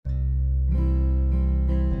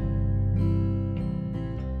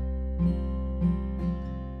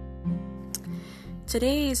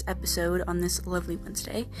Today's episode on this lovely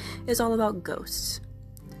Wednesday is all about ghosts.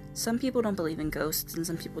 Some people don't believe in ghosts and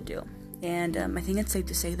some people do. And I think it's safe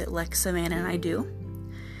to say that Lex, Savannah, and I do.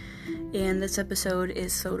 And this episode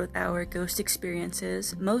is filled with our ghost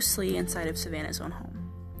experiences, mostly inside of Savannah's own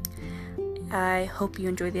home. I hope you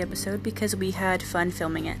enjoy the episode because we had fun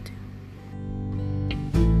filming it.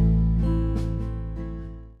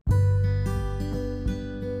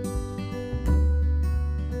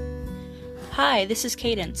 Hi, this is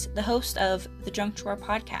Cadence, the host of the Drunk Drawer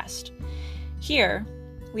podcast. Here,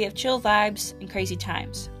 we have chill vibes and crazy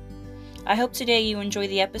times. I hope today you enjoy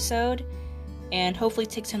the episode and hopefully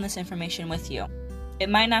take some of this information with you. It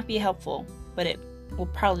might not be helpful, but it will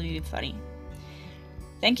probably be funny.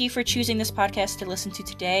 Thank you for choosing this podcast to listen to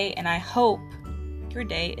today, and I hope your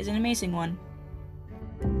day is an amazing one.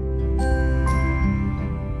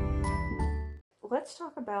 Let's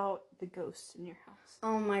talk about the ghosts in your house.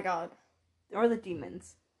 Oh my god. Or the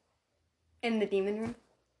demons. In the demon room?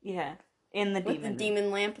 Yeah, in the demon With the room.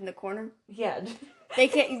 demon lamp in the corner? Yeah. They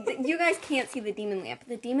can't. You guys can't see the demon lamp.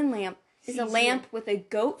 The demon lamp is a lamp with a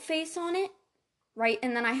goat face on it, right?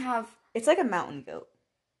 And then I have... It's like a mountain goat.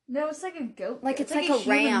 No, it's like a goat. Like it's like a a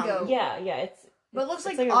human ram. goat. Yeah, it's... But it looks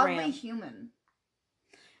like a oddly ram. human.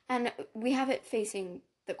 And we have it facing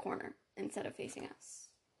the corner instead of facing us.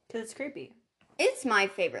 Because it's creepy. It's my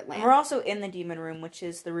favorite lamp. We're also in the demon room, which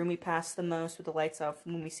is the room we pass the most with the lights off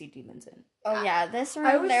when we see demons in. Oh yeah, this I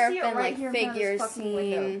room always there see have it been right like here in front of this figures fucking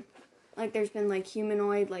window. seen. Like there's been like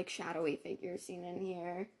humanoid, like shadowy figures seen in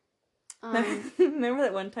here. Remember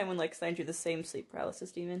that one time when Lex and I drew the same sleep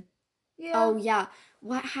paralysis demon? Yeah. Oh yeah.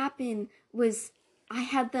 What happened was I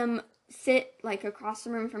had them sit like across the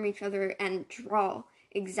room from each other and draw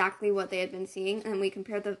exactly what they had been seeing, and we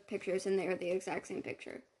compared the pictures and they were the exact same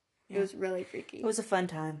picture. Yeah. It was really freaky. It was a fun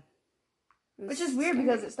time. Which is weird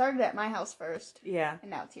because it started at my house first. Yeah. And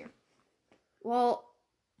now it's here. Well,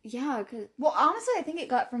 yeah, because... Well, honestly, I think it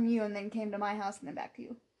got from you and then came to my house and then back to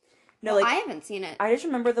you. No, Well, like, I haven't seen it. I just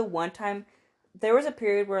remember the one time, there was a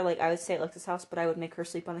period where, like, I would stay at Lex's house, but I would make her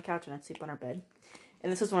sleep on the couch and I'd sleep on her bed. And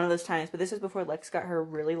this was one of those times, but this was before Lex got her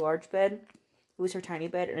really large bed. It was her tiny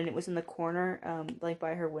bed, and it was in the corner, like,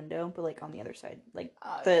 by her window, but, like, on the other side. Like,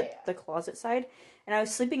 the closet side. And I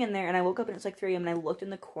was sleeping in there, and I woke up, and it was, like, 3 a.m., and I looked in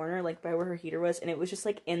the corner, like, by where her heater was, and it was just,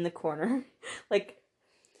 like, in the corner. like,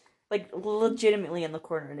 legitimately in the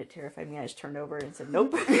corner, and it terrified me. I just turned over and said,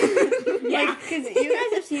 nope. Yeah, because you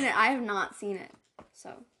guys have seen it. I have not seen it.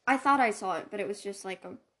 So, I thought I saw it, but it was just, like,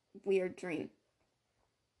 a weird dream.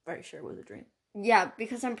 Very sure it was a dream. Yeah,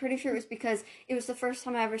 because I'm pretty sure it was because it was the first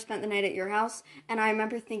time I ever spent the night at your house, and I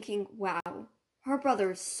remember thinking, wow, her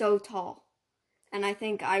brother is so tall. And I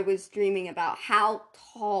think I was dreaming about how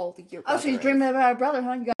tall your brother Oh, so you're is. dreaming about a brother,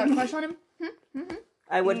 huh? You got a crush on him?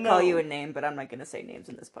 I would No. call you a name, but I'm not going to say names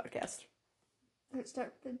in this podcast. Let's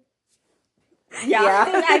start with Yeah,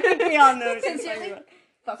 I think we all know. Sincerely?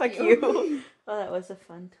 Fuck you. Oh, that was a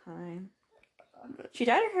fun time. She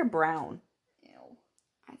dyed her hair brown. Ew.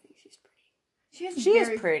 I think she's pretty. She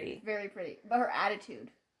is pretty. Very pretty. But her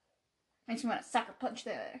attitude makes me want to sucker punch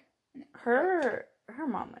there. Her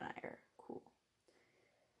mom and I are cool.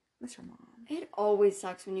 Miss her mom. It always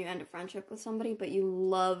sucks when you end a friendship with somebody, but you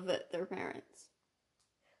love their parents.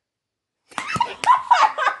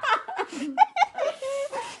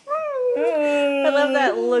 I love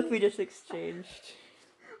that look we just exchanged.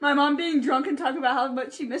 My mom being drunk and talking about how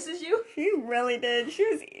much she misses you. She really did.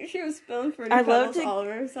 She was spilling pretty I'd love pebbles to- all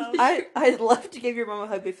over herself. I'd love to give your mom a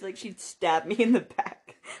hug, but I feel like she'd stab me in the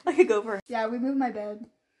back. Like I go for her. Yeah, we moved my bed.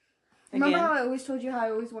 Remember how I always told you how I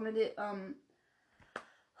always wanted it,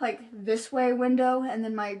 like this way window, and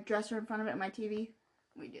then my dresser in front of it and my TV?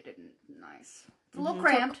 We did it nice. It's a little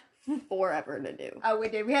cramped. Forever to do. Oh, we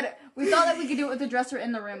did. We thought that we could do it with the dresser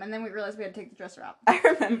in the room, and then we realized we had to take the dresser out. I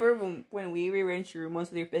remember when we rearranged your room once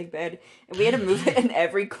with your big bed, and we had to move it in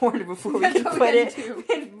every corner before we That's could what we put had it to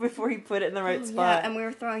do. before you put it in the right Yeah, spot. and we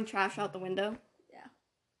were throwing trash out the window. Yeah.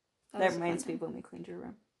 That was a reminds fun me time. of when we cleaned your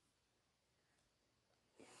room.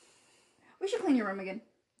 We should clean your room again.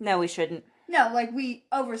 No, we shouldn't. No, like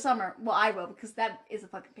over summer. Well, I will, because that is a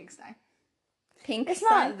fucking pigsty. Pink. It's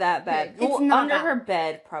not that bad. It's Well, not under that- her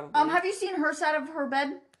bed, probably. Have you seen her side of her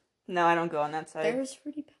bed? No, I don't go on that side. There's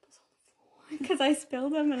pretty pebbles on the floor because I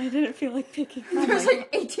spilled them and I didn't feel like picking them. There's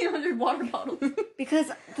like 1,800 water bottles. Because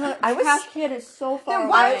the I was- trash can is so far Then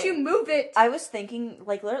why away. don't you move it? I was thinking,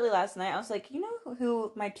 like, literally last night, I was like, you know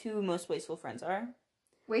who my two most wasteful friends are?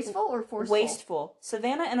 Wasteful or forceful? Wasteful.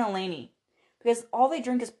 Savannah and Elaney. Because all they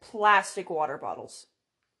drink is plastic water bottles.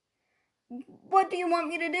 What do you want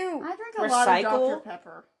me to do? I drink a lot of Recycle? Dr.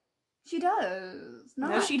 Pepper. She does. Not.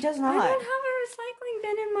 No, she does I not. don't have a recycling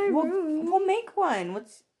bin in my room. We'll make one.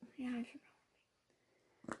 Yeah, I should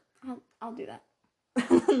probably. I'll do that.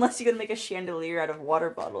 Unless you're gonna make a chandelier out of water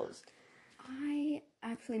bottles. I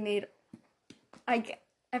actually made.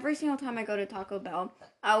 Every single time I go to Taco Bell,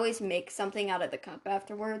 I always make something out of the cup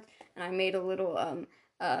afterwards, and I made a little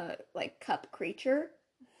like cup creature.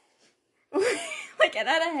 Like it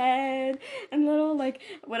had a head and little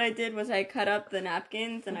what I did was I cut up the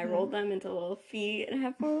napkins and I rolled them into little feet and I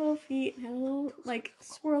have 4 little feet and had a little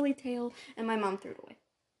swirly tail and my mom threw it away.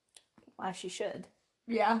 Wow, she should.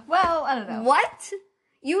 Yeah. Well, I don't know. What?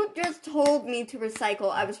 You just told me to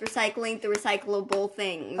recycle. I was recycling the recyclable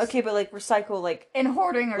things. Okay, but recycle And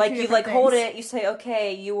hoarding are like two you different hold things. it, you say,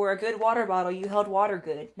 okay, you were a good water bottle, you held water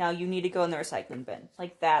good. Now you need to go in the recycling bin.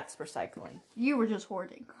 That's recycling. You were just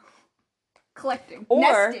hoarding. Collecting. Or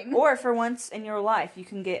Nesting. or for once in your life you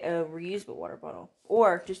can get a reusable water bottle.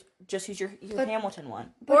 Or just use your Hamilton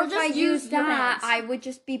one. But Or if just I use used your that, hands. I would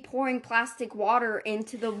just be pouring plastic water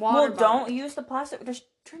into the water Well, bottle. don't use the plastic. Just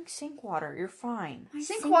drink sink water. You're fine. My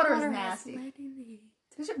Sink water is has nasty. lead in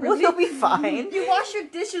Is it Well, really? you'll be fine. You wash your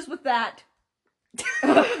dishes with that.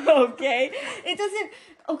 it. Okay. It doesn't.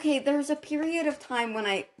 Okay, there's a period of time when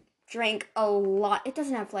I drank a lot. It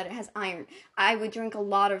doesn't have lead, it has iron. I would drink a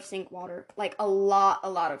lot of sink water. A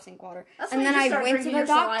lot of sink water. That's And when then you I start went to drinking the your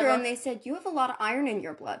doctor saliva. and they said, you have a lot of iron in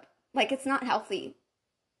your blood. It's not healthy.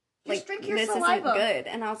 Just drink your this saliva. isn't good.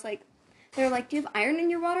 And I was like, they're like, do you have iron in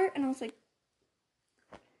your water? And I was like,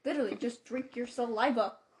 Literally, just drink your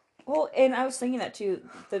saliva. Well, and I was thinking that too.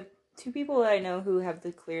 The 2 people that I know who have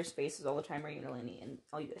the clearest faces all the time are you and Eleni, and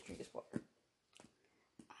all you guys drink is water.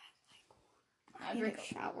 I I drink a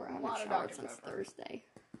shower. I a haven't lot of showered Dr. since Pepper. Thursday.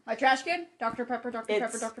 My trash can, Dr. Pepper, Dr.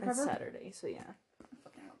 Pepper, Dr. It's Pepper. Saturday, so yeah.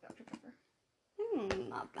 Fucking hell, Dr. Pepper.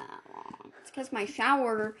 Not that long. It's because my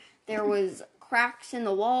shower, there was cracks in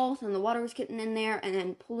the walls and the water was getting in there and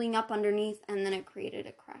then pulling up underneath and then it created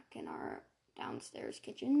a crack in our downstairs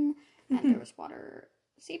kitchen and there was water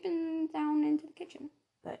seeping down into the kitchen.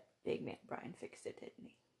 But big man Brian fixed it, didn't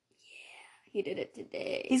he? He did it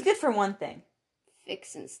today. He's good for one thing.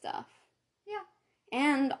 Fixing stuff. Yeah.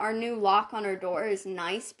 And our new lock on our door is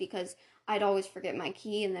nice because I'd always forget my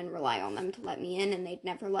key and then rely on them to let me in, and they'd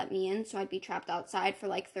never let me in, so I'd be trapped outside for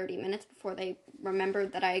 30 minutes before they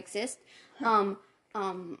remembered that I exist. He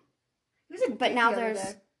was a But dick now the other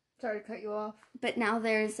there's- day. Sorry to cut you off. But now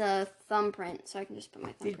there's a thumbprint, so I can just put my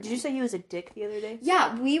thumbprint Did you in. say he was a dick the other day?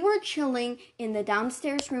 Yeah, we were chilling in the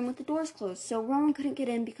downstairs room with the doors closed, so Rowan couldn't get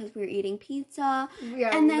in because we were eating pizza.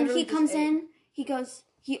 Yeah, And then literally he just comes ate. in,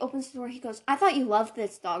 he opens the door, he goes, I thought you loved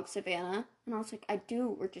this dog, Savannah. And I was like, I do,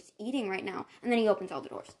 we're just eating right now. And then he opens all the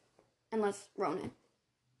doors. Unless Ronan.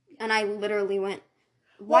 And I literally went,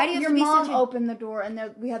 why do you have your to be mom such a... opened the door and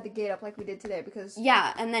we had the gate up like we did today because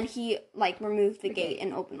Yeah, and then he, removed the The gate gate.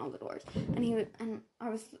 and opened all the doors. And I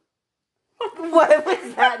was... What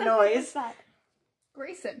was that noise? that?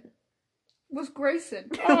 Grayson was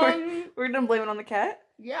Grayson. We're gonna blame it on the cat?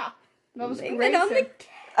 Yeah, that was Blame Grayson. it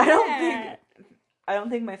on the I don't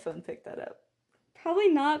think my phone picked that up. Probably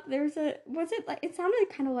not. There's a... Was it it sounded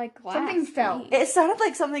kind of like glass. Something to fell. me. It sounded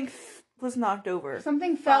like something was knocked over.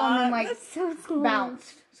 Something fell and then That's so cool.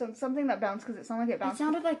 bounced. So something that bounced because it sounded like it It bounced.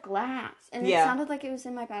 sounded like glass. And Yeah. it sounded like it was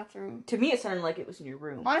in my bathroom. To me, it sounded like it was in your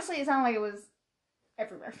room. Honestly, it sounded like it was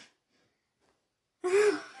everywhere.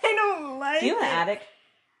 I don't like Do you have an attic?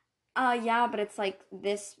 Yeah, but it's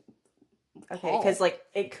this. Okay, tall. because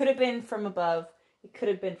it could have been from above. It could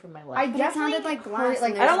have been from my left. I But it definitely sounded like heard glass it,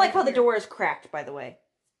 like and I don't like there's how the door is cracked. By the way,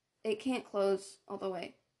 It can't close all the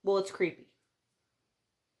way. well, it's creepy.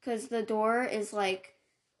 Because the door is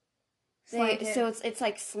Slanted. so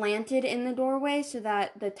it's slanted in the doorway so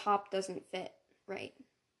that the top doesn't fit right.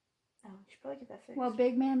 Oh, you should probably get that fixed. Well,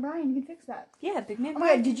 big man Brian, you can fix that. yeah, big man. Oh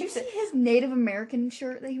my god, did you see his Native American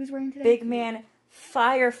shirt that he was wearing today? Big man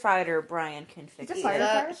firefighter Brian can fix Is it it.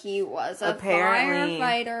 fire? He was a Apparently.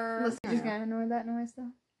 firefighter. Listen, just gonna ignore that noise though.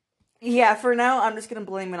 Yeah, for now, I'm just gonna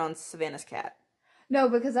blame it on Savannah's cat. No,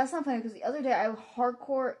 because that's not funny. Because the other day I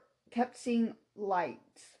hardcore kept seeing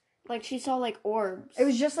lights. She saw orbs. It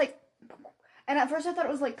was just and at first I thought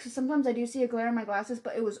it was because sometimes I do see a glare in my glasses,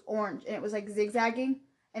 but it was orange and it was zigzagging,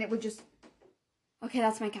 and it would just. Okay,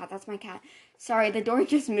 that's my cat. That's my cat. Sorry, the door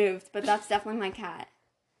just moved, but that's definitely my cat.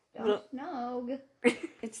 Don't know.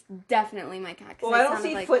 It's definitely my cat. 'Cause Well, I it don't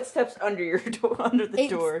sounded see footsteps under your door, under the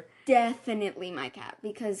It's door. definitely my cat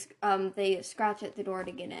because they scratch at the door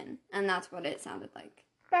to get in, and that's what it sounded like.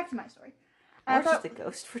 Back to my story. Or it's just a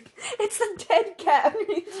ghost. It's a dead cat.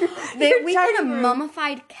 We had a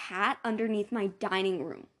mummified cat underneath my dining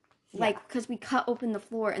room. Like, because we cut open the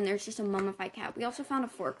floor and there's just a mummified cat. We also found a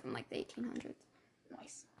fork from, like, the 1800s.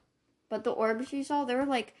 Nice. But the orbs you saw, they were,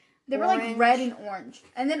 like, like, red and orange.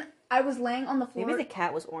 And then I was laying on the floor. Maybe the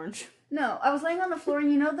cat was orange. No, I was laying on the floor,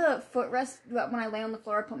 and you know the footrest, when I lay on the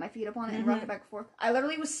floor, I put my feet up on it and rock it back and forth? I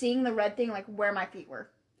literally was seeing the red thing, like, where my feet were.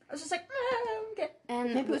 I was just like, okay.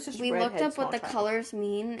 And Maybe it was just we redhead, looked up what small the child. colors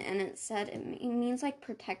mean, and it said it means, like,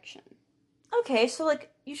 protection. Okay, so,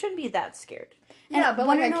 like, you shouldn't be that scared. Yeah, but,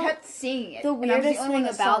 like, wanna I know kept seeing it. The and I was weirdest only one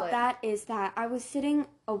thing that saw about it. that is that I was sitting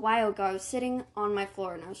a while ago, I was sitting on my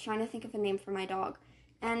floor, and I was trying to think of a name for my dog.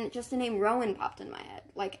 And just the name Rowan popped in my head,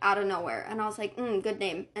 like, out of nowhere. And I was like, good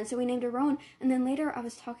name. And so we named her Rowan. And then later I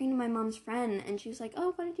was talking to my mom's friend, and she was like,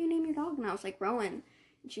 oh, what did you name your dog? And I was like, Rowan.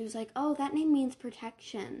 And she was like, oh, that name means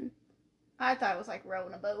protection. I thought it was like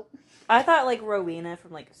rowing a boat. I thought, like, Rowena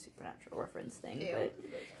from, like, a Supernatural reference thing, Ew. but...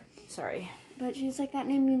 Sorry. But she was like, that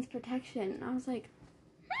name means protection. And I was like,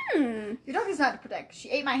 Your dog is not to protect.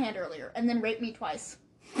 She ate my hand earlier and then raped me twice.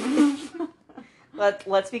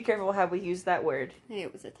 Let's be careful how we use that word. Hey,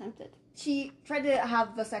 it was attempted, She tried to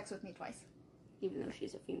have the sex with me twice. even though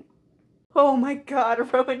she's a female. Oh my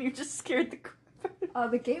god, Rowan, you just scared the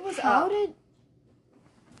crap The gate was How up. did...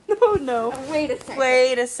 Oh no. Wait a second.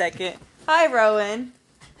 Wait a second. Hi, Rowan.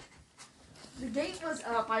 The gate was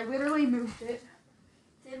up. I literally moved it.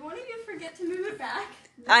 Did one of you forget to move it back?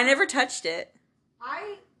 I never touched it.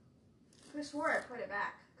 I could have swore I put it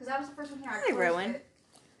back. Because I was the first one here. I Hi, closed Rowan. it.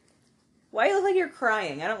 Why do you look like you're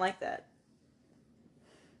crying? I don't like that.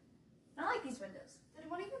 I like these windows. Did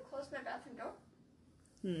one of you close my bathroom door?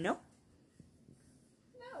 No.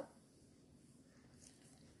 No.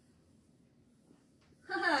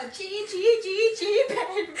 Chee,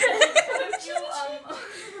 baby. Could you,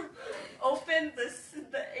 open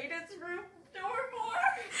the Aiden's room door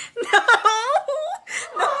more? No.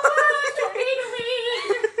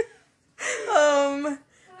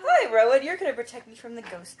 Hi, Rowan. You're gonna protect me from the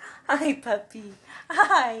ghost. Hi, puppy.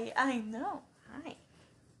 Hi. I know. Hi.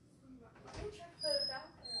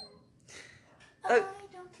 Oh,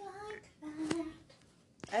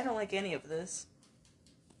 I don't like any of this.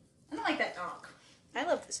 I don't like that dog. I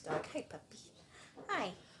love this dog. Hi, puppy.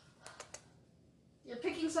 Hi. You're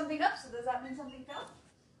picking something up, so does that mean something fell?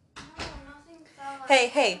 No, nothing fell.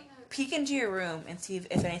 Hey, peek into your room and see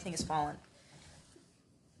if anything has fallen.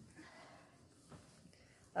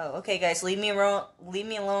 Oh, okay, guys, leave me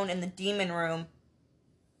alone in the demon room.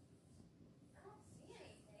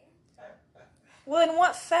 Well, then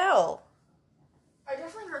what fell? I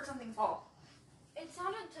definitely heard something fall. It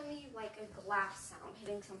sounded to me like a glass sound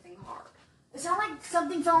hitting something hard. It sounded like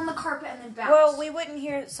something fell on the carpet and then bounced. Well, we wouldn't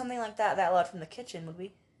hear something like that loud from the kitchen, would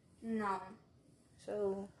we? No.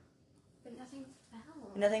 So, But nothing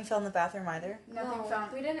fell. nothing fell in the bathroom either? Nothing fell.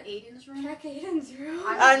 We didn't Aiden's room. Check Aiden's room.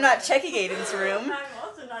 I'm not checking Aiden's room. I'm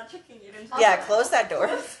also not checking Aiden's room. Yeah, close that door.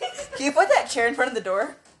 Can you put that chair in front of the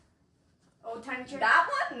door? Old timey chair? That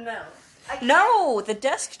one? No. No, the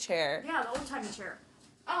desk chair. Yeah, the old timey chair.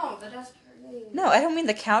 Oh, the desk chair. No, I don't mean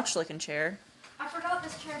the couch-looking chair. I forgot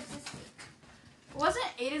this chair existed. Wasn't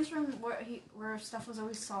Aiden's room where stuff was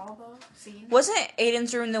always seen? Wasn't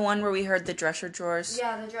Aiden's room the one where we heard the dresser drawers?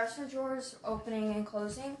 Yeah, the dresser drawers opening and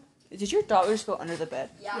closing. Did your daughters go under the bed?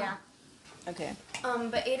 Yeah. Okay.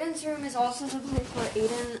 But Aiden's room is also the place where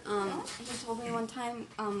Aiden, he told me one time,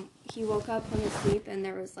 he woke up from his sleep and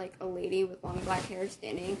there was, like, a lady with long black hair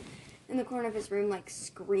standing in the corner of his room, like,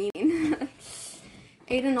 screaming.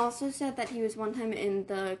 Aiden also said that he was one time in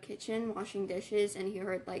the kitchen washing dishes and he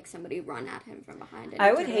heard, like, somebody run at him from behind. And I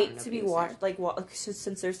he would turned hate around, to be nobody was watched,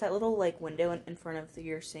 since there's that little, like, window in front of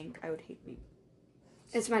your sink, I would hate to be...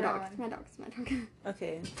 there. It's my dog. It's my dog. It's my dog.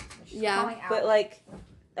 Okay. Yeah. But, like,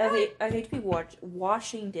 I'd hate to be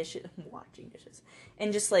washing dishes,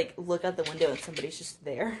 and just, like, look out the window and somebody's just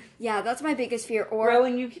there. Yeah, that's my biggest fear. Or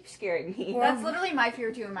Rowan, you keep scaring me. That's literally my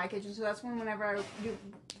fear too in my kitchen. So that's whenever I do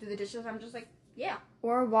the dishes, I'm just like, yeah.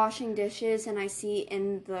 or washing dishes and I see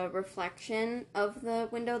in the reflection of the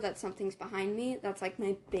window that something's behind me. That's like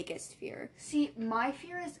my biggest fear. See, my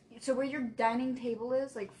fear is so where your dining table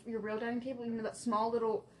is, like your real dining table, you know that small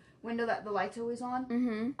little window that the light's always on.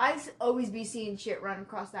 Mm-hmm. Always be seeing shit run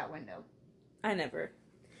across that window. I never.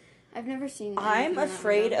 I've never seen. I'm anything that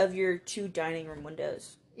afraid window. of your 2 dining room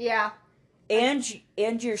windows. Yeah. And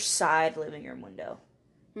your side living room window.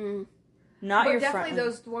 Mm. Not But your definitely front.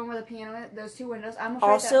 those the one with the piano, those 2 windows. I'm afraid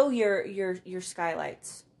Also, your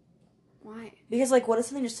skylights. Why? Because, like, what if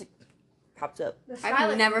something just, like, pops up? the I've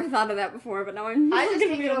skylight. never thought of that before, but now I'm. I just gonna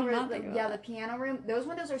can't be get able over to not think of the that. piano room. Those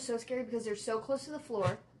windows are so scary because they're so close to the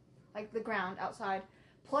floor, like the ground outside.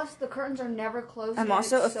 Plus, the curtains are never closed. I'm and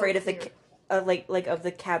also it's so afraid of clear. like of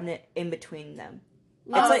the cabinet in between them.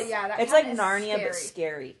 Oh, It's like yeah, that it's like cabinet is Narnia but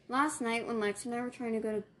scary. Last night when Lex and I were trying to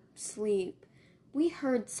go to sleep, we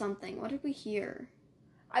heard something. What did we hear?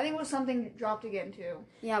 I think it was something dropped again too.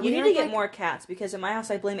 Yeah, You we need heard, to get like, more cats because in my house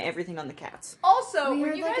I blame everything on the cats. Also, We when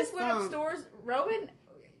heard, you like, guys a went thump. upstairs, Rowan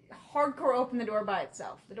hardcore opened the door by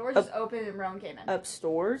itself. The door just opened and Rowan came in.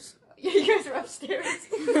 Upstairs? Yeah, you guys were upstairs.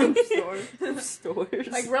 Upstairs.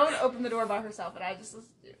 Like, Rowan opened the door by herself, and I just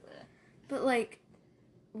listened to it. But, like,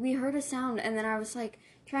 we heard a sound, and then I was, like,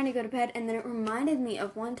 trying to go to bed, and then it reminded me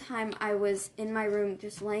of one time I was in my room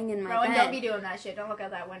just laying in my Rowan, bed. don't be doing that shit. Don't look out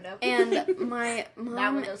that window. And my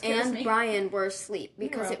mom window scares and me. Brian were asleep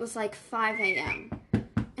because Bro. it was, like, 5 a.m.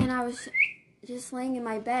 And I was just laying in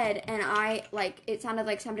my bed, and I, like, it sounded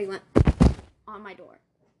like somebody went on my door.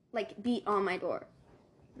 Like, beat on my door.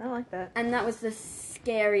 I like that. And that was the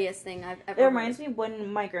scariest thing I've ever It heard. reminds me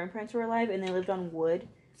when my grandparents were alive and they lived on wood.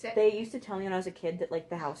 Sit. They used to tell me when I was a kid that like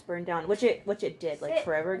the house burned down, which it did like Sit.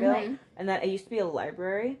 forever ago, Mhm. and that it used to be a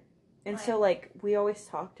library. And Right. so like we always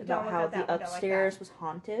talked Don't about look how out that the window like upstairs was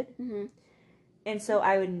haunted. Mhm. And so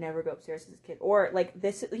I would never go upstairs as a kid. Or like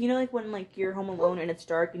this, you know, like when like you're home alone and it's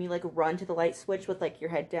dark and you like run to the light switch with like your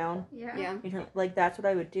head down. Yeah. Yeah. You turn, like that's what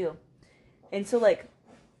I would do. And so like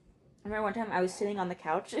I remember one time I was sitting on the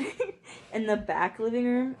couch in the back living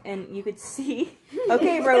room and you could see.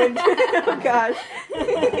 Okay, Rowan. Oh gosh.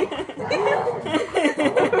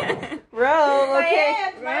 Bro,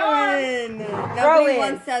 okay. My arm. Rowan! Nobody Rowan.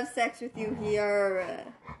 wants to have sex with you here.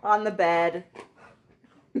 On the bed.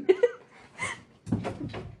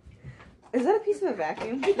 Is that a piece of a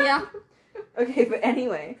vacuum? Yeah. Okay, but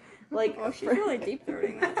anyway, like Oh, she's really deep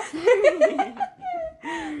throating that.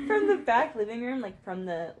 from the back living room, like from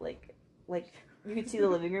the like you could see the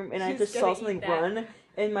living room, and I She's just gonna saw eat something that. run,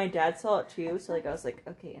 and my dad saw it too. So like I was like,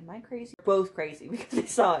 okay, am I crazy? We're both crazy because they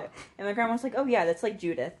saw it, and my grandma was like, oh yeah, that's like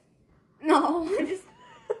Judith. No.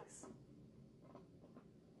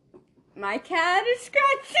 My cat is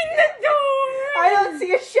scratching the door. I don't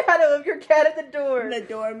see a shadow of your cat at the door. The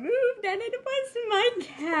door moved and it was my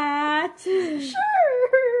cat. Sure,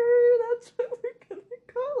 that's what we're gonna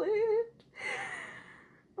call it.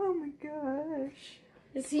 Oh my gosh.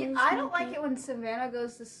 See, I don't like it when Savannah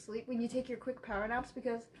goes to sleep when you take your quick power naps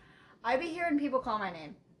because I be hearing people call my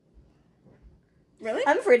name. Really?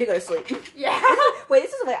 I'm afraid to go to sleep. Yeah. Wait,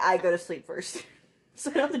 this is why I go to sleep first,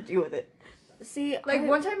 so I don't have to deal with it. See, Like,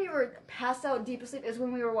 one time you were passed out deep asleep is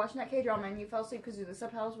when we were watching that K-drama and you fell asleep because the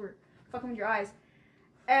subtitles were fucking with your eyes.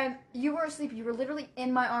 And you were asleep. You were literally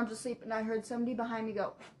in my arms asleep and I heard somebody behind me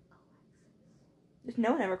go,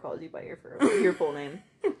 No one ever calls you by your full name.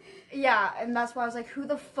 yeah, and that's why I was like, who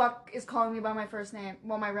the fuck is calling me by my first name?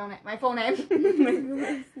 Well, my real name. My full name.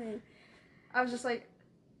 I was just like,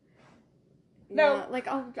 no. Yeah, like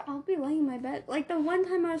I'll be laying in my bed. Like the one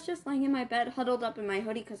time I was just laying in my bed, huddled up in my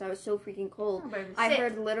hoodie because I was so freaking cold. Oh, baby, I sit.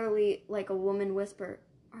 heard literally like a woman whisper,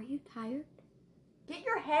 "Are you tired?" Get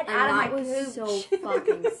your head And out of my that was coop. so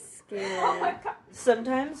fucking scary. Oh my god.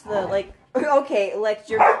 Sometimes the like. Okay, like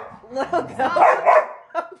you're. Oh god.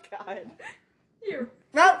 Oh god. Here,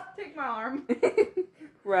 Bro, take my arm.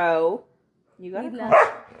 Bro, you gotta.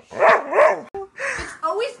 It's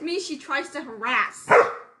always me she tries to harass.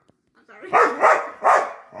 I'm sorry.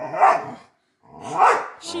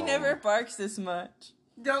 She never barks this much.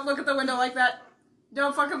 Don't look at the window like that.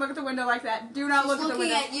 Don't fucking look at the window like that. Do not look at the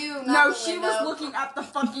window. you. No, she was looking at the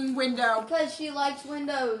fucking window. because she likes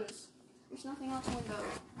windows. There's nothing else windows.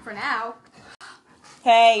 For now.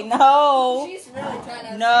 Hey, no. She's really trying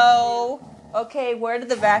to. No. Okay, where did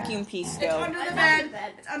the vacuum piece It's go? under the bed.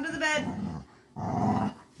 It's under the bed.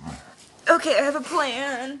 Okay, I have a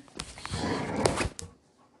plan.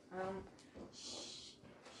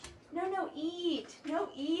 No, eat.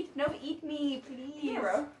 No, eat me, please.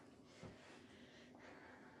 Bro.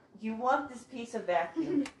 You want this piece of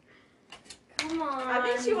vacuum. Come on. I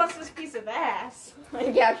think she wants this piece of ass.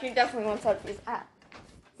 Yeah, she definitely wants that piece. Ah.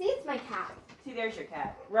 See, it's my cat. See, there's your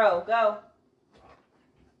cat. Ro, go.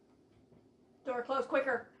 Door closed,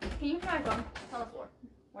 quicker. Can you try my phone? It's on the floor.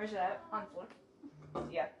 Where's that? On the floor.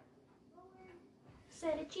 Yeah.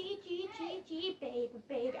 Said a G, baby,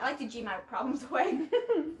 baby. I like to G my problems away.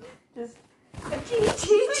 Just. A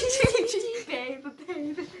G, baby,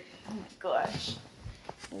 baby. Oh my gosh.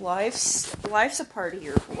 Life's a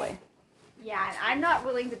partier, boy. Yeah, and I'm not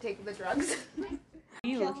willing to take the drugs. What are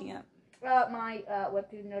you looking at? My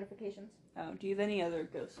webtoon notifications. Oh, do you have any other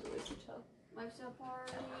ghost stories to tell? Life's a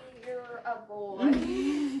party, you're a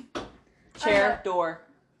boy. Chair, door.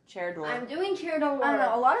 Chair, door. I'm doing chair door. I don't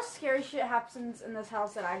know. A lot of scary shit happens in this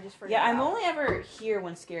house that I just forget. Yeah, I'm about. only ever here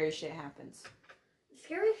when scary shit happens.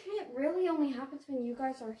 Scary shit really only happens when you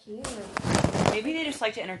guys are here. Maybe they just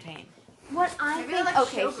like to entertain. What I Maybe think, like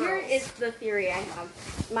okay, showgirls. here is the theory I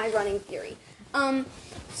have, my running theory.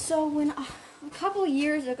 So when a couple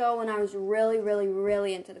years ago, when I was really, really,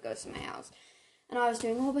 really into the ghosts in my house, and I was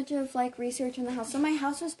doing a whole bunch of like research in the house. So my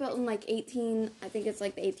house was built in like I think it's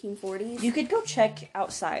like the 1840s. You could go check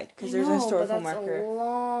outside because there's a historical but that's marker. a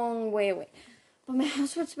long way away. But my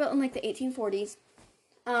house was built in like the 1840s.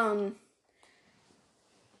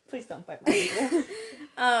 Please don't bite my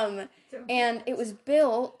ear. And it was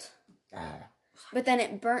built, but then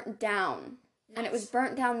it burnt down. And it was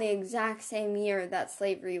burnt down the exact same year that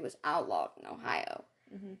slavery was outlawed in Ohio.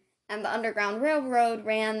 Mm-hmm. And the Underground Railroad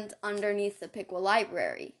ran underneath the Piqua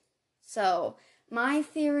Library. So, my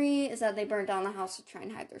theory is that they burned down the house to try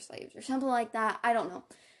and hide their slaves or something like that. I don't know.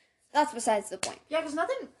 That's besides the point. Yeah, because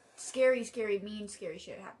nothing scary shit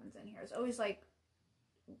happens in here. It's always, like,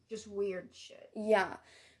 just weird shit. Yeah.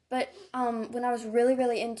 But when I was really,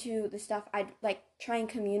 really into the stuff, I'd, like, try and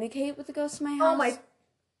communicate with the ghosts in my house. Oh, my...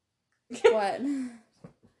 What?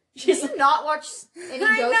 Did you not watch any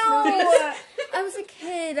ghost movies? I was a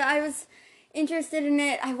kid. I was interested in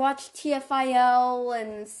it. I watched TFIL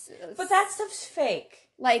and... But that stuff's fake.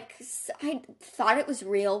 Like, I thought it was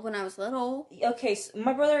real when I was little. Okay, so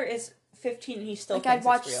my brother is 15 and he still Like, thinks I'd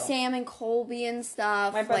watch it's real. Sam and Colby and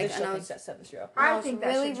stuff. My brother like, still and thinks that stuff is real. I think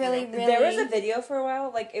that shit's real. There was a video for a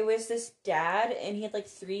while, like, it was this dad, and he had, like,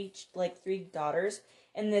 three daughters,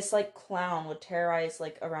 and this, like, clown would terrorize,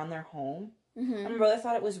 like, around their home. Mm-hmm. And my brother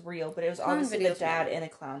thought it was real, but it was Clown obviously the videos, dad yeah. in a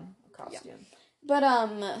clown costume. Yeah.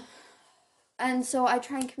 But, and so I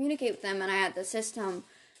try and communicate with them, and I had the system,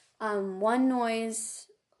 one noise,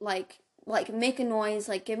 like, make a noise,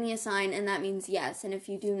 like, give me a sign, and that means yes, and if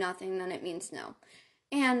you do nothing, then it means no.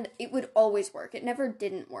 And it would always work. It never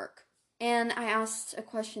didn't work. And I asked a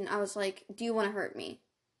question, I was like, do you want to hurt me?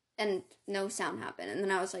 And no sound happened. And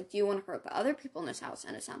then I was like, do you want to hurt the other people in this house?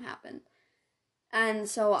 And a sound happened. And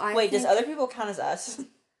so Does other people count as us?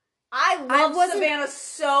 I love Savannah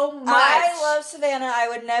so much. I love Savannah.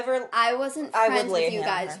 I wasn't friends with you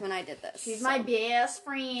guys when I did this. She's my best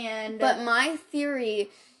friend. But my theory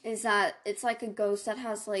is that it's like a ghost that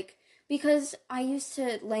has like, because I used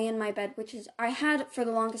to lay in my bed, which is, I had for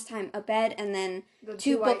the longest time a bed and then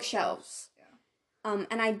two bookshelves. Yeah.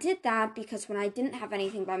 And I did that because when I didn't have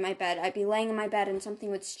anything by my bed, I'd be laying in my bed and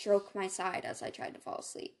something would stroke my side as I tried to fall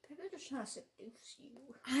asleep. They're just trying to seduce you.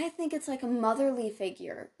 I think it's like a motherly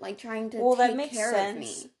figure, like trying to take care of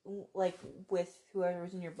me. Like with whoever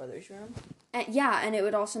was in your brother's room. And it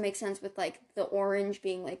would also make sense with like the orange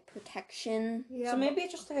being like protection. Yeah, so maybe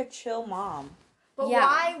it's just like a chill mom. But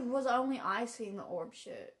why was only I seeing the orb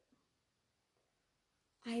shit?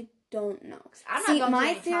 I don't know. I'm not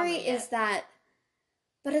my theory is that,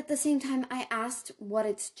 but at the same time, I asked what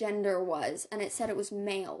its gender was, and it said it was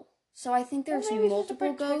male. So I think there's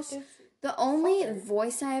multiple ghosts. The only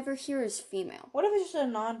voice I ever hear is female. What if it's just a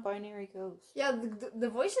non-binary ghost? Yeah, the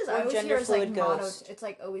voices or I always hear is like ghost. It's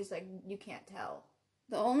like always like you can't tell.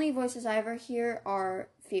 The only voices I ever hear are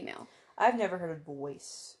female. I've never heard a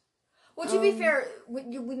voice. Well, to be fair,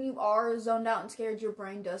 when you are zoned out and scared, your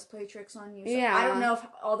brain does play tricks on you. So Yeah. I don't know if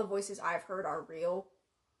all the voices I've heard are real.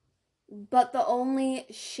 But the only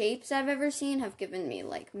shapes I've ever seen have given me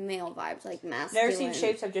like male vibes, like masculine. Never seen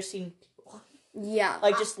shapes. I've just seen people. Yeah,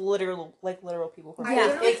 like just literal people.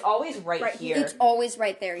 Yeah. It's always right here. It's always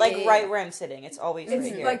right there. Like right where I'm sitting. It's always right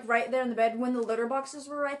here. Like right there in the bed. When the litter boxes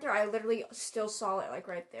were right there, I literally still saw it like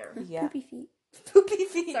right there. Yeah. Poopy feet. Poopy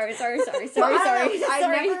feet. Sorry.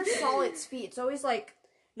 I never saw its feet. It's always like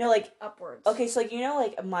upwards. Okay, so like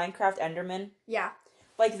like a Minecraft Enderman. Yeah.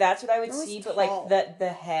 Like that's what I would see, but tall. like the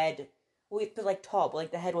head, but like tall, but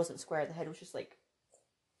like the head wasn't square. The head was just like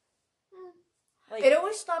it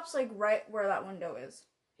always stops like right where that window is.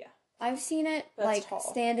 Yeah. I've seen it That's like tall.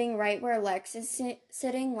 standing right where Lex is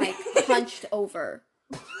sitting, like hunched over.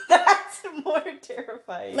 That's more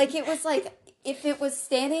terrifying. Like it was like if it was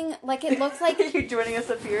standing, like it looked like. You're joining us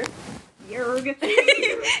up here. Yerg.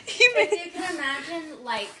 If you can imagine,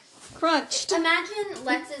 like crunched. Imagine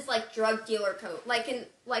Lex's like drug dealer coat, like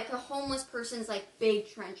a homeless person's like big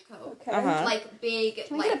trench coat, like big,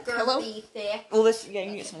 like girthy, thick. Well, you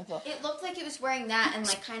can get some as It looked like it was wearing that and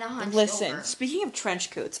like kind of hunched Listen, over. speaking of trench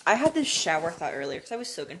coats, I had this shower thought earlier because I was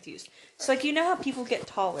so confused. So like you know how people get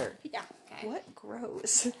taller? Yeah. Okay. What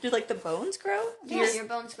grows? Do like the bones grow? Yeah, your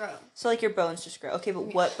bones grow. So like your bones just grow. Okay,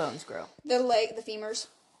 but what bones grow? The femurs.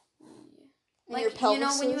 Like your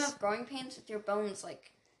pelvis when you have growing pains with your bones,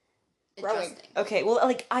 like growing. adjusting. Okay, well,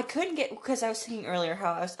 like I couldn't get because I was thinking earlier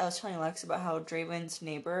how I was telling Lex about how Draven's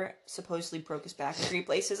neighbor supposedly broke his back in 3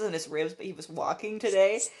 places and his ribs, but he was walking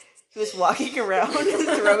today. he was walking around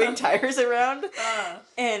throwing tires around.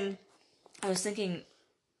 And I was thinking,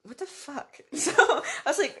 what the fuck? So I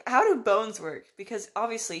was like, how do bones work? Because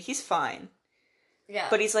obviously he's fine. Yeah.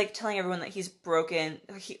 But he's like telling everyone that he's broken.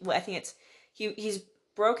 I think it's he's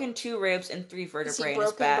broken 2 ribs and 3 vertebrae in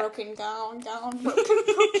his back. Broken down.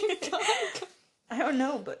 I don't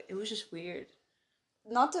know, but it was just weird.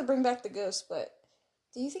 Not to bring back the ghost, but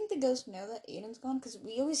do you think the ghosts know that Aiden's gone? Because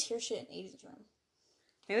we always hear shit in Aiden's room.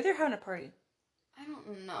 Maybe they're having a party. I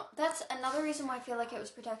don't know. That's another reason why I feel like it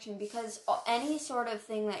was protection, because any sort of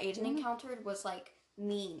thing that Aiden encountered was, like,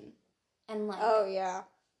 mean. And, like... Oh, yeah.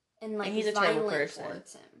 And, like, and he's a terrible violent person.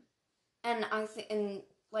 towards him. And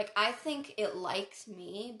I think it likes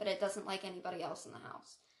me, but it doesn't like anybody else in the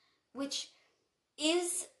house. Which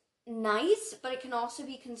is nice, but it can also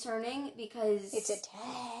be concerning because... It's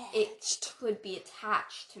attached. It could be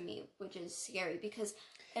attached to me, which is scary, because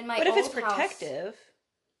in my But if old it's protective... House,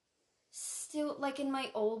 still, like, in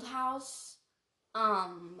my old house,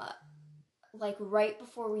 like, right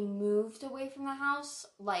before we moved away from the house,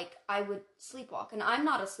 like, I would sleepwalk. And I'm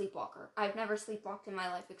not a sleepwalker. I've never sleepwalked in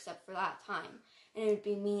my life except for that time. And it would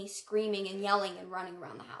be me screaming and yelling and running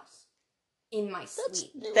around the house. In my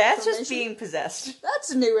sleep. That's just being possessed.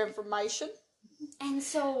 That's new information. And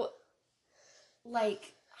so,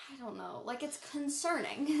 like, I don't know. Like, it's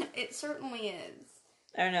concerning. It certainly is.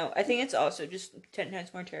 I don't know. I think it's also just 10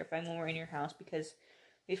 times more terrifying when we're in your house because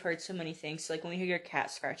we've heard so many things. Like, when we hear your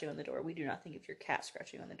cat scratching on the door, we do not think of your cat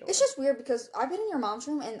scratching on the door. It's just weird because I've been in your mom's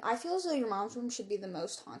room, and I feel as though your mom's room should be the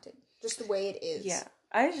most haunted. Just the way it is. Yeah.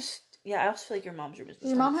 I also feel like your mom's room is the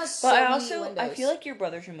Your mom has so but many windows. I feel like your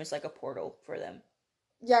brother's room is like a portal for them.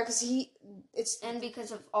 Yeah, because And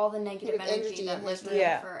because of all the negative energy that lives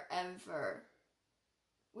there forever.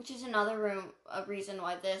 Which is another reason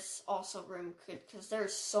why this room could, because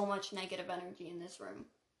there's so much negative energy in this room.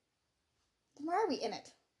 Then why are we in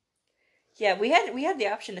it? Yeah, we had the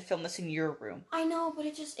option to film this in your room. I know, but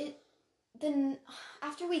then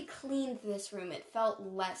after we cleaned this room, it felt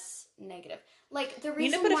less negative. Like, the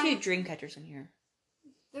reason you need to put a few dream catchers in here.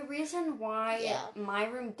 The reason why my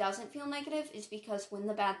room doesn't feel negative is because when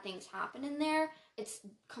the bad things happen in there, it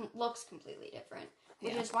looks completely different.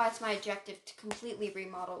 Which is why it's my objective to completely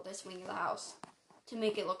remodel this wing of the house. To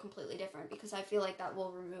make it look completely different. Because I feel like that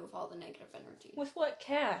will remove all the negative energy. With what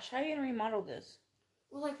cash? How are you going to remodel this?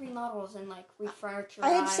 Well, like, remodels and, like, refurniture.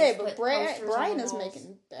 I hate to say it, but Brian is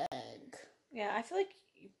making bag. Yeah, I feel like...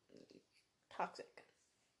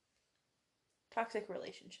 Toxic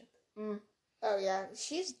relationship. Mm. Oh, yeah.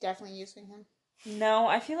 She's definitely using him. No,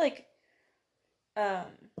 I feel like...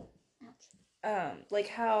 like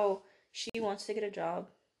how... She wants to get a job,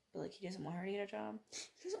 but, like, he doesn't want her to get a job.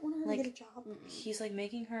 He doesn't want her to get a job? He's, like,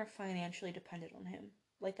 making her financially dependent on him.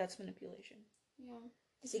 Like, that's manipulation. Yeah.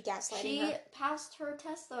 Is he gaslighting her? She passed her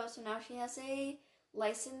test, though, so now she has a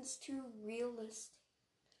license to real estate.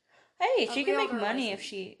 Hey, she can make money if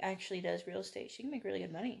she actually does real estate. She can make really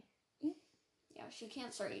good money. Yeah, she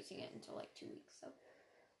can't start using it until, like, 2 weeks, so.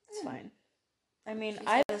 It's fine. I mean,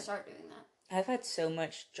 She's gonna start doing that. I've had so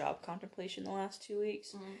much job contemplation the last 2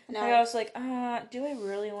 weeks. No. Like, I was like, do I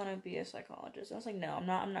really want to be a psychologist? I was like, no, I'm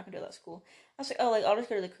not gonna do that school. I was like, I'll just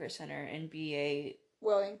go to the career center and be a...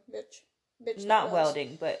 Welding, bitch. Not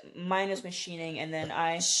welding, but mine is machining, and then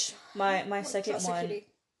my second one...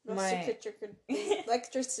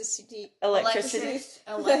 Electricity.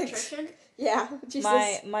 Electrician? Yeah,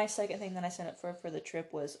 Jesus. My second thing that I signed up for the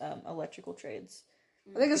trip was electrical trades.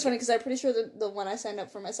 I think it's funny because I'm pretty sure the one I signed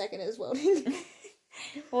up for my second is welding.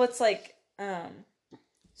 Well, it's like,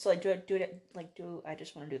 so like, do I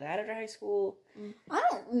just want to do that after high school? I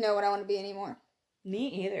don't know what I want to be anymore. Me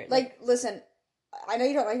either. Like, listen, I know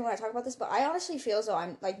you don't like me when I talk about this, but I honestly feel as though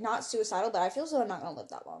I'm, like, not suicidal, but I feel as though I'm not going to live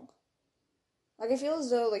that long. Like, I feel as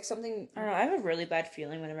though, like, something... I don't know, I have a really bad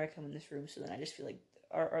feeling whenever I come in this room, so then I just feel like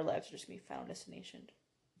our lives are just going to be Final Destination.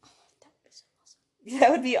 Oh, that would be so awesome.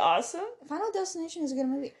 That would be awesome? Final Destination is a good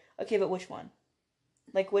movie. Okay, but which one?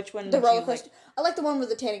 Like, which one The roller coaster. I like the one with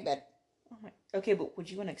the tanning bed. Oh my... Okay, but would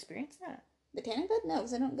you want to experience that? The tanning bed? No,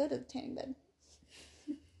 because I don't go to the tanning bed.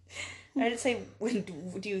 I didn't say,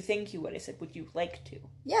 do you think you would? I said, would you like to?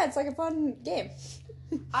 Yeah, it's like a fun game.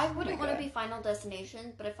 I wouldn't want to be Final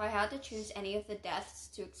Destination, but if I had to choose any of the deaths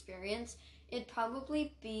to experience, it'd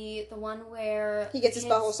probably be the one where... He gets his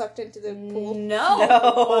butthole sucked into the pool. No!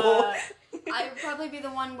 I would probably be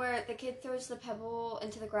the one where the kid throws the pebble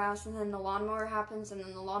into the grass, and then the lawnmower happens, and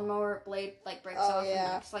then the lawnmower blade, like, breaks off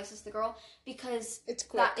and, like, slices the girl, because... It's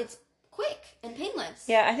quick. It's quick and painless.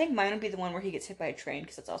 Yeah, I think mine would be the one where he gets hit by a train,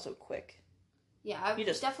 because that's also quick. Yeah, I You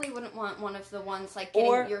just- definitely wouldn't want one of the ones like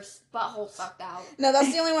getting your butthole sucked out. No,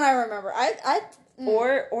 that's the only one I remember.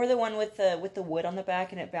 Or the one with the wood on the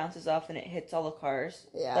back and it bounces off and it hits all the cars.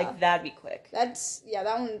 Yeah. Like, that'd be quick. That was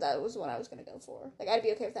the one I was gonna go for. Like, I'd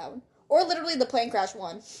be okay with that one. Or literally the plane crash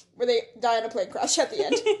one, where they die in a plane crash at the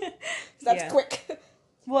end. That's quick. Oh,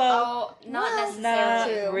 Well, not Well,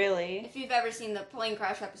 necessarily. not really. If you've ever seen the plane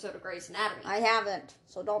crash episode of Grey's Anatomy. I haven't,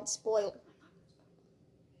 so don't spoil.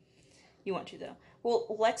 You want to, though. Well,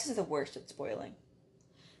 Lex is the worst at spoiling.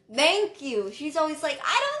 Thank you. She's always like,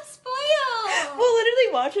 I don't spoil. We'll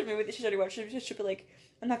literally watch a movie that she's already watched. She'll be like,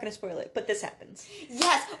 I'm not going to spoil it, but this happens.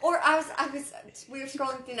 Yes. Or we were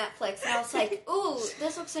scrolling through Netflix and I was like, ooh,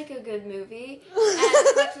 this looks like a good movie.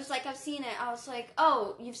 And Lex was like, I've seen it. I was like,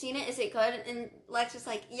 oh, you've seen it? Is it good? And Lex was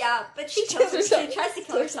like, yeah, but she kills herself. She tries to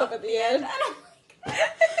kill herself at the end. And I'm like,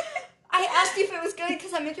 I asked you if it was good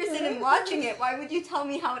because I'm interested in watching it. Why would you tell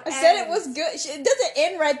me how it ends? I said it was good. It doesn't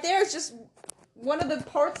end right there. It's just one of the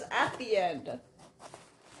parts at the end.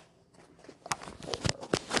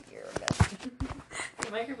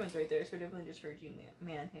 The microphone's right there, so I definitely just heard you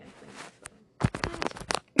manhandling my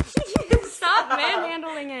phone. Stop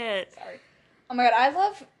manhandling it. Sorry. Oh my god,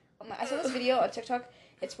 I saw this video on TikTok.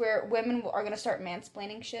 It's where women are gonna start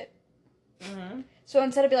mansplaining shit. Mm-hmm. So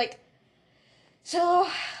instead of be like,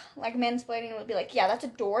 like mansplaining would be like, yeah, that's a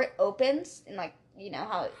door. It opens and like you know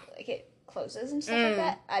how it closes and stuff like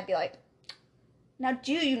that. I'd be like, now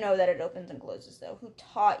do you know that it opens and closes though? Who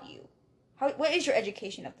taught you? What is your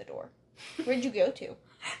education of the door? Where'd you go to?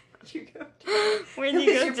 Where'd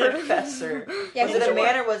Who's your professor? Yeah, was who's it a your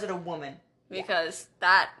man or was it a woman? Because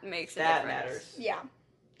that makes a That difference. matters. Yeah.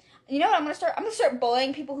 You know what I'm gonna start? I'm gonna start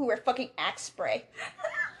bullying people who wear fucking Axe spray.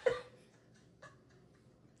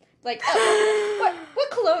 Like, oh,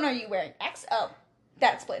 what cologne are you wearing? Axe? Oh,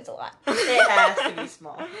 that explains a lot. It has to be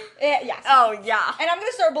small. Yeah. Oh, yeah. And I'm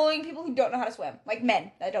gonna start bullying people who don't know how to swim. Like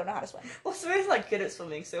men that don't know how to swim. Well, Samantha's not good at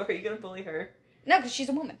swimming, so are you gonna bully her? No, because she's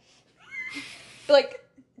a woman. But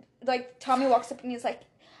like Tommy walks up and he's like,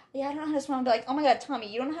 yeah, I don't know how to swim. I'm like, oh my god,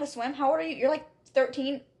 Tommy, you don't know how to swim? How old are you? You're like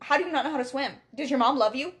 13. How do you not know how to swim? Does your mom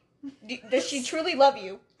love you? Does she truly love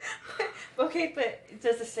you? Okay, but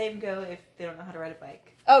does the same go if they don't know how to ride a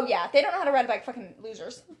bike? Oh yeah, if they don't know how to ride a bike, fucking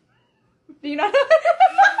losers. Do you not know?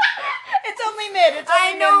 It's only mid. It's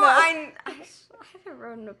only I know. mid, I haven't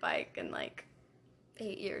ridden a bike in like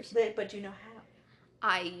 8 years. But you know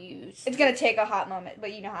how. It's gonna take a hot moment,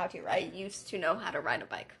 but you know how to, I right? used to know how to ride a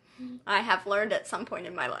bike. I have learned at some point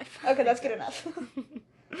in my life. Okay, that's good enough.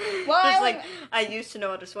 Well, I used to know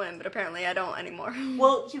how to swim, but apparently I don't anymore.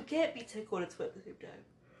 Well, you can't be tickled and swim at the same time.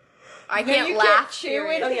 I When can't you laugh. chew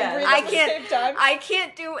period. and Oh, yeah. breathe I at the can't. same time. I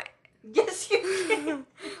can't do. Yes, you can.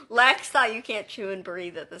 Lex thought you can't chew and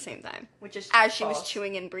breathe at the same time, Which is as she was false.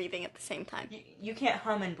 chewing and breathing at the same time. You can't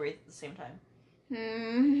hum and breathe at the same time.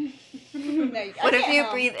 No, What if you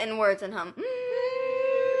breathe inwards and hum?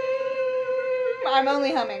 I'm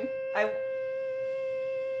only humming. I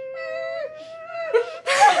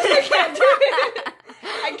can't do it.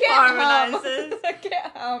 I can't Harmonizes. hum. I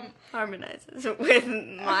can't hum. Harmonizes with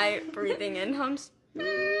my breathing in hums. That's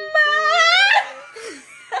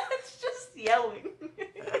just yelling.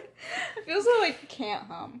 It feels like can't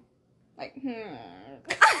hum. Like,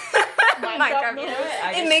 Minecraft villagers. villagers.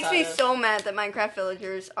 I It just makes thought me of- so mad that Minecraft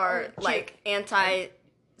villagers are cute. like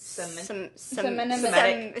anti-Semitic.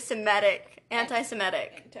 Semitic. Anti-Semitic.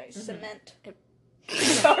 Anti-cement. Mm-hmm.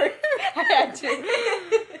 Sorry. I had to.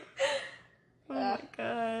 Oh my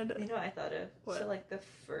god. You know what I thought of? What? So, like, the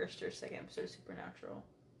first or second episode of Supernatural.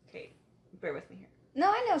 Okay, bear with me here. No,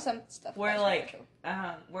 I know some stuff. We're about like,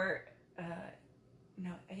 Supernatural.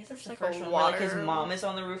 no, I guess it's There's the like a first one where, like, his water- mom is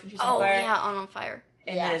on the roof and she's on Oh fire. yeah, on fire.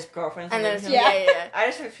 And Yeah. then his girlfriend's And on the then roof. yeah. I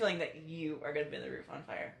just have a feeling that you are going to be in the roof on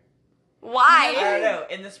fire. I Why? don't know.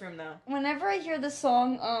 In this room, though. Whenever I hear the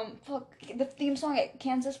song, the theme song at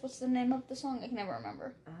Kansas, what's the name of the song? I can never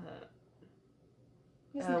remember.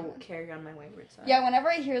 What's the name of it? Carry on my wayward son. Yeah,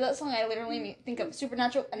 whenever I hear that song, I literally think of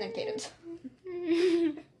Supernatural and then Cadence.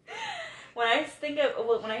 When I think of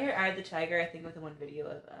when I hear "Eye of the Tiger," I think of the one video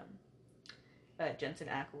of Jensen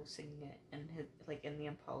Ackles singing it, and his like in the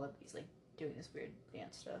Impala, he's like doing this weird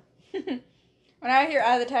dance stuff. When I hear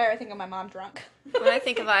Eye of the Tiger, I think of my mom drunk. When I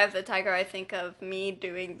think of Eye of the Tiger, I think of me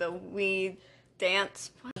doing the wee dance.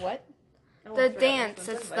 What? Oh, The I forgot dance. which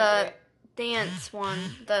one's It's that, the by way. dance one.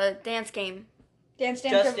 The dance game. Dance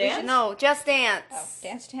Just Revolution? Dance? No, Just Dance. Oh,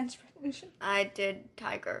 Dance Revolution. I did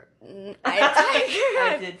Tiger.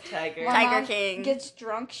 I did Tiger. My Tiger mom King. gets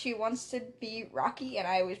drunk. She wants to be Rocky, and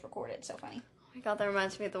I always record it. So funny. my god, that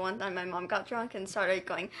reminds me of the one time my mom got drunk and started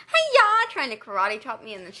going, "Hi-ya!" trying to karate chop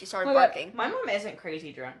me, and then she started barking. My mom isn't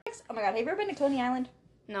crazy drunk. Oh my god, have you ever been to Coney Island?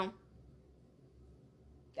 No.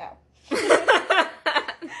 Yeah.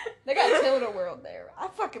 They got Tilda World there. I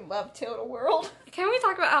fucking love Tilda World. Can we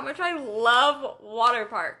talk about how much I love water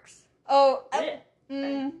parks? Oh, I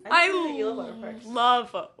didn't know that you love water parks.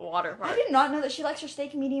 love water I parks. did not know that she likes her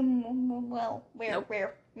steak medium well. Nope.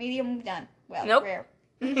 Rare. Medium done. Well, Nope. rare.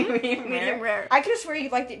 Medium rare. I could swear you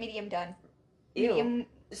liked it medium done. Ew. Medium.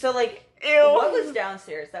 So like, Ew. what was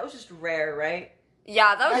downstairs? That was just rare, right?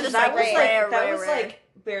 Yeah, that was just like rare. That was like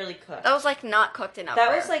barely cooked. That was like not cooked enough. That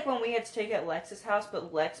rare. was like when we had steak at Lex's house,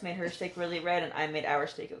 but Lex made her steak really red, and I made our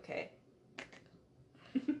steak okay.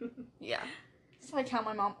 Yeah. It's like how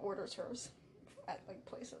my mom orders hers at like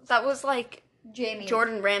places. That was like Jamie.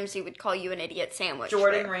 Jordan Ramsay would call you an idiot sandwich.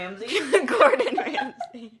 Jordan rare. Ramsay. Gordon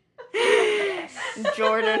Ramsay.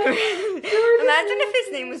 Jordan. Imagine if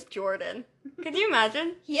his name was Jordan. Could you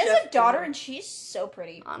imagine? He has Chef a daughter Jordan. and she's so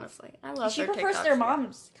pretty. Honestly, I love She their prefers TikToks. their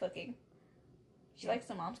mom's cooking. She likes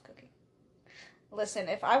the mom's cooking. Listen,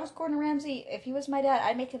 if I was Gordon Ramsay, if he was my dad,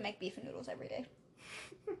 I'd make him make beef and noodles every day.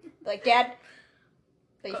 Like, Dad,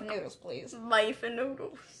 beef and noodles, please. Life and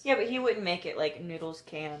noodles. Yeah, but he wouldn't make it like noodles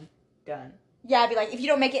can done. Yeah, I'd be like, if you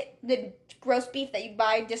don't make it the roast beef that you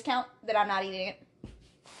buy discount, then I'm not eating it.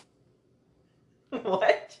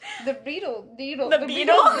 What? The beetle. The beetle? The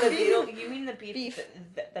beetle? You mean the beef,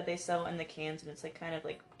 that they sell in the cans, and it's like kind of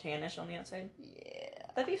like tannish on the outside? Yeah.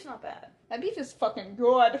 That beef's not bad. That beef is fucking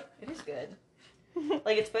good. It is good.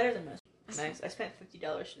 Like, it's better than most. Nice. I spent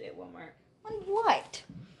 $50 today at Walmart. On what?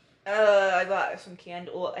 I bought some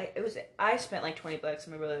candle. Well, I spent like $20, and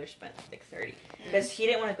my brother spent like $30 because he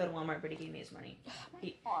didn't want to go to Walmart, but he gave me his money.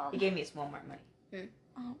 He gave me his Walmart money.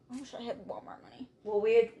 Oh, I wish I had Walmart money. Well,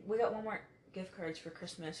 we got Walmart gift cards for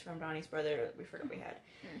Christmas from Donnie's brother that we forgot we had.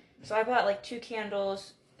 So I bought like 2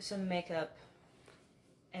 candles, some makeup,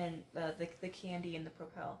 and the candy and the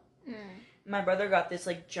Propel. My brother got this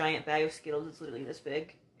like giant bag of Skittles. It's literally this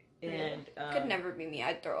big, and Could never be me.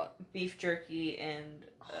 I'd throw up. beef jerky and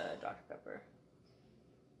Dr. Pepper.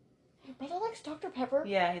 Your brother likes Dr. Pepper?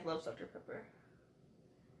 Yeah, he loves Dr. Pepper.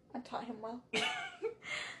 I taught him well.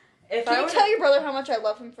 If Can I you were tell your brother how much I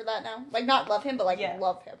love him for that now? Like, not love him, but like Yeah.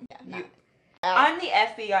 love him. Yeah. You- I'm the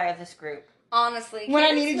FBI of this group. Honestly. When I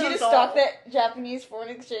Candace needed you to knows stalk all. that Japanese foreign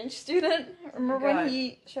exchange student, remember God. when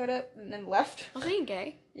he showed up and then left? Was he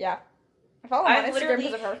gay? Yeah. I follow him on I Instagram literally,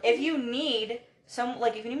 because of her. if you need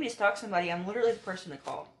if you need me to stalk somebody, I'm literally the person to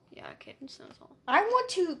call. Yeah, Cadence knows all. I want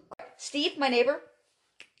to... Steve, my neighbor,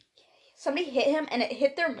 somebody hit him and it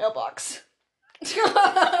hit their mailbox. This happened,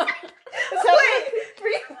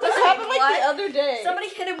 this happened like what? the other day. Somebody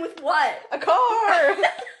hit him with what? A car!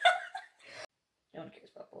 No one cares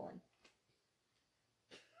about bowling.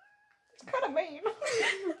 It's kind of mean.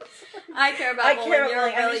 I care about I bowling. care You're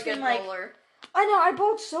about- a I'm really just good being like- bowler. I know, I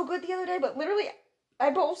bowled so good the other day, but literally, I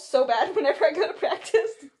bowl so bad whenever I go to practice.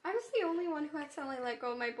 I was the only one who accidentally let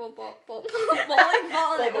go of my bowling ball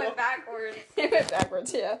and it went backwards. It went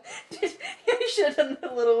backwards, yeah. You should have done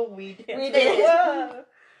the little weed dance. We did. Whoa.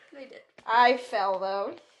 They did. I fell,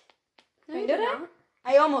 though. No, You you did did it? not.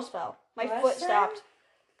 I almost fell. My Last foot time? stopped.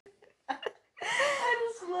 I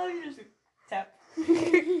just love you. Just tap.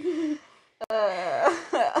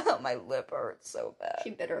 My lip hurts so bad.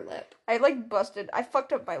 She bit her lip. I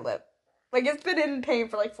fucked up my lip. Like, it's been in pain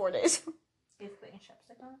for like 4 days. Is putting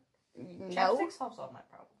chapstick on? No. Chapstick solves all my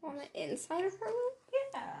problems. On the inside of her lip?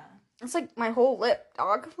 Yeah. It's like my whole lip,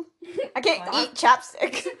 dog. I can't Wow. eat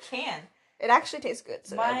chapstick. You can. It actually tastes good,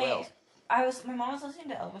 so I will. My mom was listening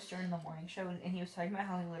to Elvis during the morning show, and he was talking about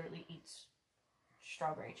how he literally eats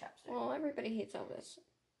strawberry chapstick. Well, everybody hates Elvis.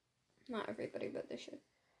 Not everybody, but they should.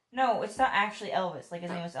 No, it's not actually Elvis. Like,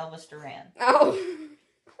 his name was Elvis Duran. Oh.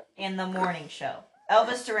 In the morning show.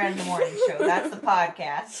 Elvis Duran in the morning show. That's the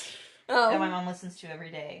podcast that my Oh. mom listens to every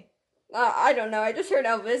day. I don't know. I just heard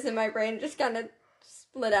Elvis and my brain just kind of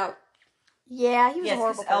split out. Yeah, he was Yes, a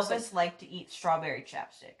horrible because person. Elvis liked to eat strawberry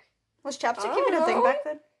chapstick. Was chapstick Oh, even a thing no. back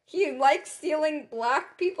then? He likes stealing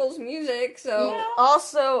black people's music, so. Yeah.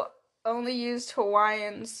 Also, only used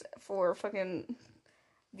Hawaiians for fucking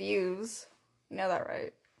views. You know that,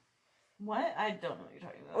 right? What? I don't know what you're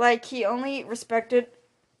talking about. Like, he only respected,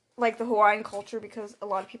 like, the Hawaiian culture because a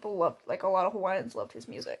lot of people loved, like, a lot of Hawaiians loved his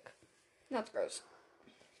music. That's gross.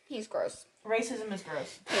 He's gross. Racism is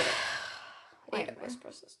gross. Wait, Anyway. Elvis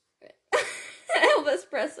Presley. Elvis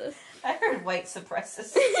Presley. I heard white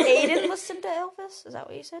supremacists. Aiden listened to Elvis? Is that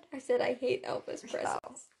what you said? I said I hate Elvis Presley.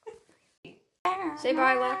 Oh. Say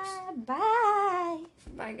bye, Lex. Bye.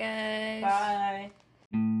 Bye, guys.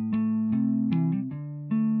 Bye.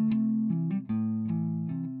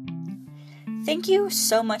 Thank you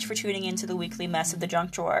so much for tuning into the weekly mess of the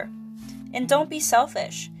junk drawer. And don't be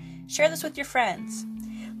selfish. Share this with your friends.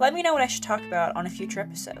 Let me know what I should talk about on a future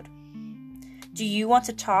episode. Do you want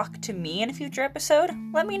to talk to me in a future episode?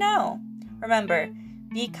 Let me know. Remember,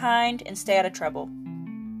 be kind and stay out of trouble.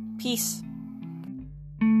 Peace.